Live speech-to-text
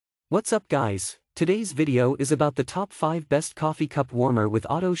What's up guys, today's video is about the top 5 best coffee cup warmer with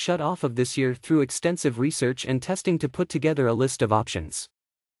auto shut off of this year through extensive research and testing to put together a list of options.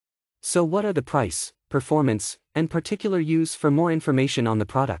 So what are the price, performance, and particular use? For more information on the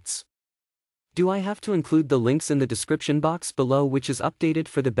products, do I have to include the links in the description box below, which is updated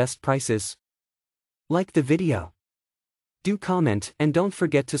for the best prices? Like the video, do comment, and don't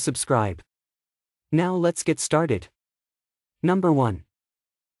forget to subscribe. Now let's get started. Number 1.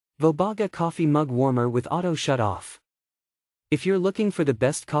 VOBAGA Coffee Mug Warmer with Auto Shut Off. If you're looking for the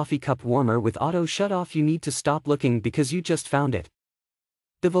best coffee cup warmer with auto shut off, you need to stop looking because you just found it.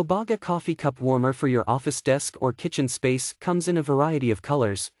 The VOBAGA Coffee Cup Warmer for your office desk or kitchen space comes in a variety of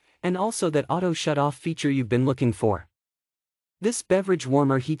colors, and also that auto shut off feature you've been looking for. This beverage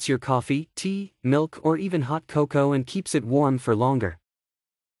warmer heats your coffee, tea, milk, or even hot cocoa and keeps it warm for longer.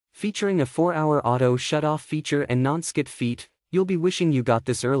 Featuring a 4-hour auto shut off feature and non-skid feet, you'll be wishing you got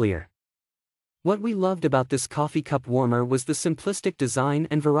this earlier. What we loved about this coffee cup warmer was the simplistic design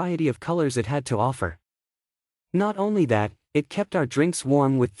and variety of colors it had to offer. Not only that, it kept our drinks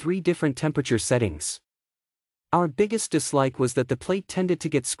warm with 3 different temperature settings. Our biggest dislike was that the plate tended to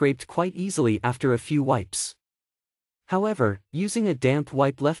get scraped quite easily after a few wipes. However, using a damp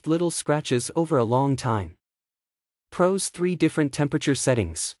wipe left little scratches over a long time. Pros: 3 different temperature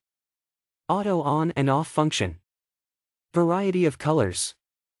settings. Auto on and off function. Variety of colors.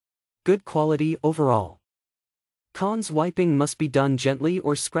 Good quality overall. Cons: wiping must be done gently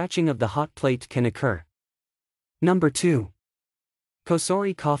or scratching of the hot plate can occur. Number 2.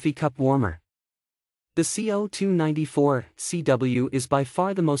 COSORI Coffee Cup Warmer. The CO294 CW is by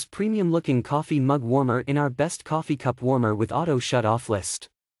far the most premium looking coffee mug warmer in our best coffee cup warmer with auto shut off list.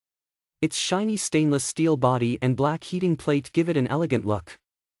 Its shiny stainless steel body and black heating plate give it an elegant look.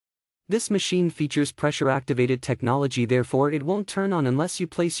 This machine features pressure-activated technology, therefore it won't turn on unless you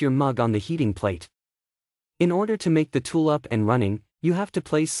place your mug on the heating plate. In order to make the tool up and running, you have to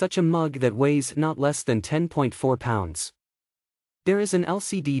place such a mug that weighs not less than 10.4 pounds. There is an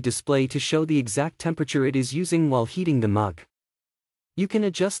LCD display to show the exact temperature it is using while heating the mug. You can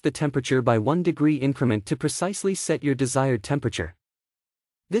adjust the temperature by 1 degree increment to precisely set your desired temperature.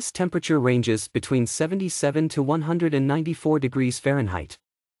 This temperature ranges between 77 to 194 degrees Fahrenheit.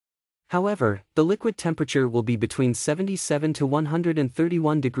 However, the liquid temperature will be between 77 to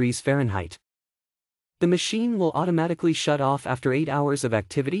 131 degrees Fahrenheit. The machine will automatically shut off after 8 hours of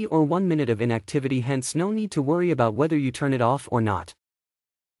activity or 1 minute of inactivity, hence no need to worry about whether you turn it off or not.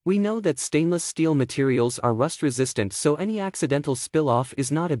 We know that stainless steel materials are rust resistant, so any accidental spill off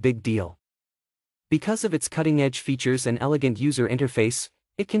is not a big deal. Because of its cutting-edge features and elegant user interface,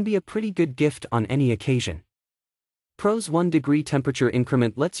 it can be a pretty good gift on any occasion. Pros: 1 degree temperature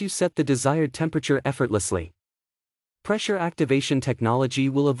increment lets you set the desired temperature effortlessly. Pressure activation technology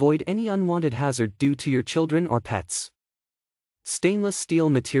will avoid any unwanted hazard due to your children or pets. Stainless steel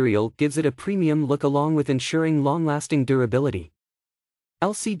material gives it a premium look along with ensuring long-lasting durability.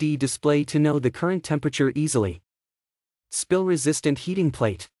 LCD display to know the current temperature easily. Spill-resistant heating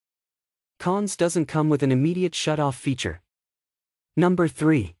plate. Cons: doesn't come with an immediate shut-off feature. Number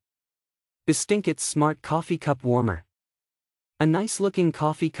 3. BESTINNKITS Smart Coffee Cup Warmer. A nice-looking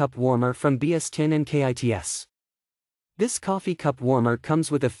coffee cup warmer from BESTINNKITS. This coffee cup warmer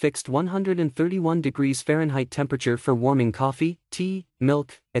comes with a fixed 131 degrees Fahrenheit temperature for warming coffee, tea,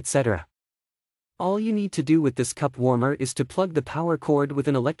 milk, etc. All you need to do with this cup warmer is to plug the power cord with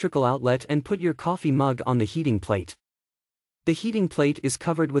an electrical outlet and put your coffee mug on the heating plate. The heating plate is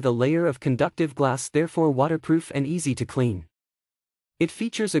covered with a layer of conductive glass, therefore waterproof and easy to clean. It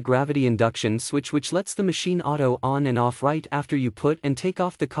features a gravity induction switch which lets the machine auto on and off right after you put and take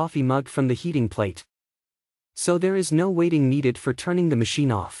off the coffee mug from the heating plate. So there is no waiting needed for turning the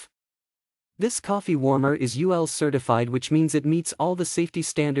machine off. This coffee warmer is UL certified, which means it meets all the safety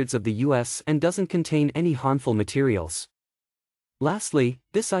standards of the US and doesn't contain any harmful materials. Lastly,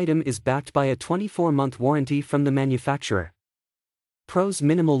 this item is backed by a 24-month warranty from the manufacturer. Pros: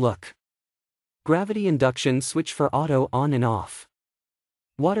 minimal look. Gravity induction switch for auto on and off.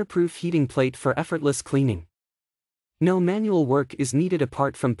 Waterproof heating plate for effortless cleaning. No manual work is needed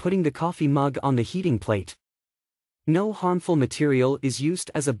apart from putting the coffee mug on the heating plate. No harmful material is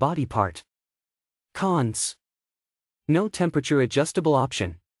used as a body part. Cons: no temperature adjustable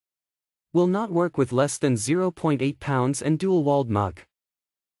option. Will not work with less than 0.8 pounds and dual-walled mug.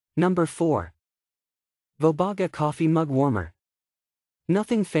 Number 4. VOBAGA Coffee Mug Warmer.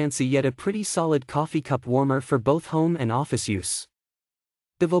 Nothing fancy, yet a pretty solid coffee cup warmer for both home and office use.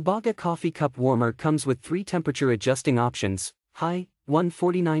 The VOBAGA Coffee Cup Warmer comes with 3 temperature adjusting options: high,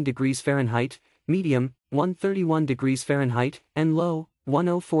 149 degrees Fahrenheit, medium, 131 degrees Fahrenheit, and low,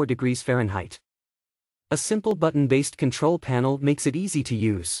 104 degrees Fahrenheit. A simple button-based control panel makes it easy to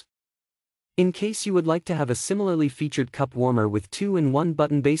use. In case you would like to have a similarly featured cup warmer with 2-in-1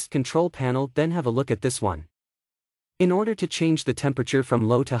 button-based control panel, then have a look at this one. In order to change the temperature from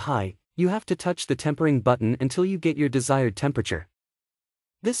low to high, you have to touch the tempering button until you get your desired temperature.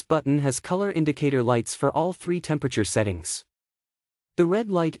 This button has color indicator lights for all 3 temperature settings. The red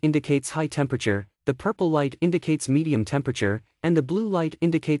light indicates high temperature, the purple light indicates medium temperature, and the blue light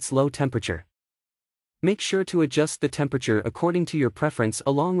indicates low temperature. Make sure to adjust the temperature according to your preference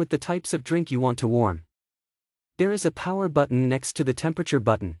along with the types of drink you want to warm. There is a power button next to the temperature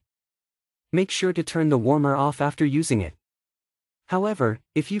button. Make sure to turn the warmer off after using it. However,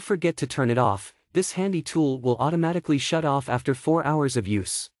 if you forget to turn it off, this handy tool will automatically shut off after 4 hours of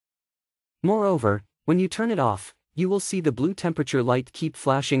use. Moreover, when you turn it off, you will see the blue temperature light keep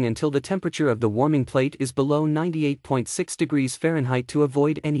flashing until the temperature of the warming plate is below 98.6 degrees Fahrenheit to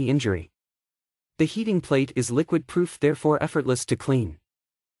avoid any injury. The heating plate is liquid-proof, therefore effortless to clean.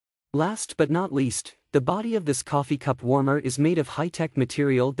 Last but not least, the body of this coffee cup warmer is made of high-tech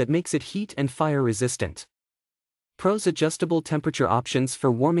material that makes it heat and fire resistant. Pros: adjustable temperature options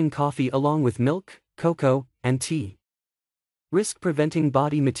for warming coffee along with milk, cocoa, and tea. Risk-preventing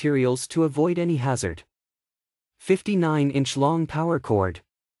body materials to avoid any hazard. 59-inch long power cord.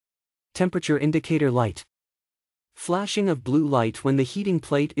 Temperature indicator light. Flashing of blue light when the heating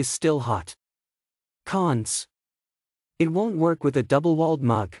plate is still hot. Cons: it won't work with a double-walled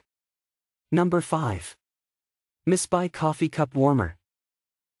mug. Number 5. Misby Coffee Cup Warmer.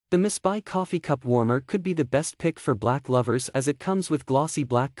 The Misby Coffee Cup Warmer could be the best pick for black lovers as it comes with glossy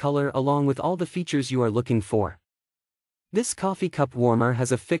black color along with all the features you are looking for. This coffee cup warmer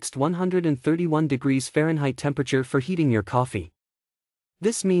has a fixed 131 degrees Fahrenheit temperature for heating your coffee.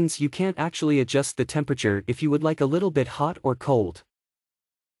 This means you can't actually adjust the temperature if you would like a little bit hot or cold.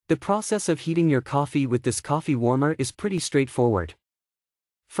 The process of heating your coffee with this coffee warmer is pretty straightforward.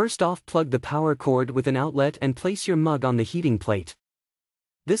 First off, plug the power cord with an outlet and place your mug on the heating plate.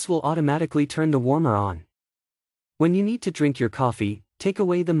 This will automatically turn the warmer on. When you need to drink your coffee, take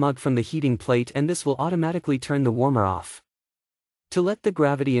away the mug from the heating plate and this will automatically turn the warmer off. To let the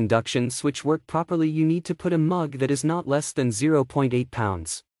gravity induction switch work properly, you need to put a mug that is not less than 0.8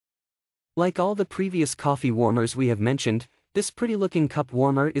 pounds. Like all the previous coffee warmers we have mentioned, this pretty-looking cup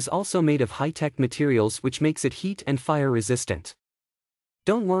warmer is also made of high-tech materials which makes it heat and fire resistant.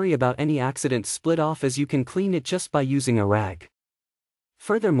 Don't worry about any accident split off as you can clean it just by using a rag.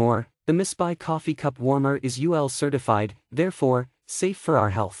 Furthermore, the Misby Coffee Cup Warmer is UL certified, therefore, safe for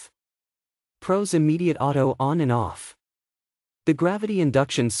our health. Pros: immediate auto on and off. The gravity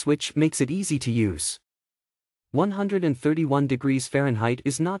induction switch makes it easy to use. 131 degrees Fahrenheit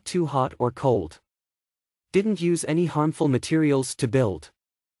is not too hot or cold. Didn't use any harmful materials to build.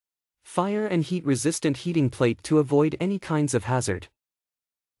 Fire and heat resistant heating plate to avoid any kinds of hazard.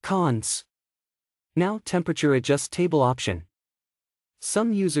 Cons: now temperature adjust table option.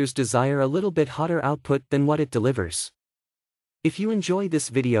 Some users desire a little bit hotter output than what it delivers. If you enjoy this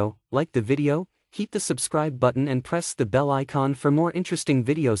video, like the video, hit the subscribe button and press the bell icon for more interesting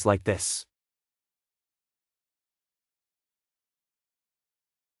videos like this.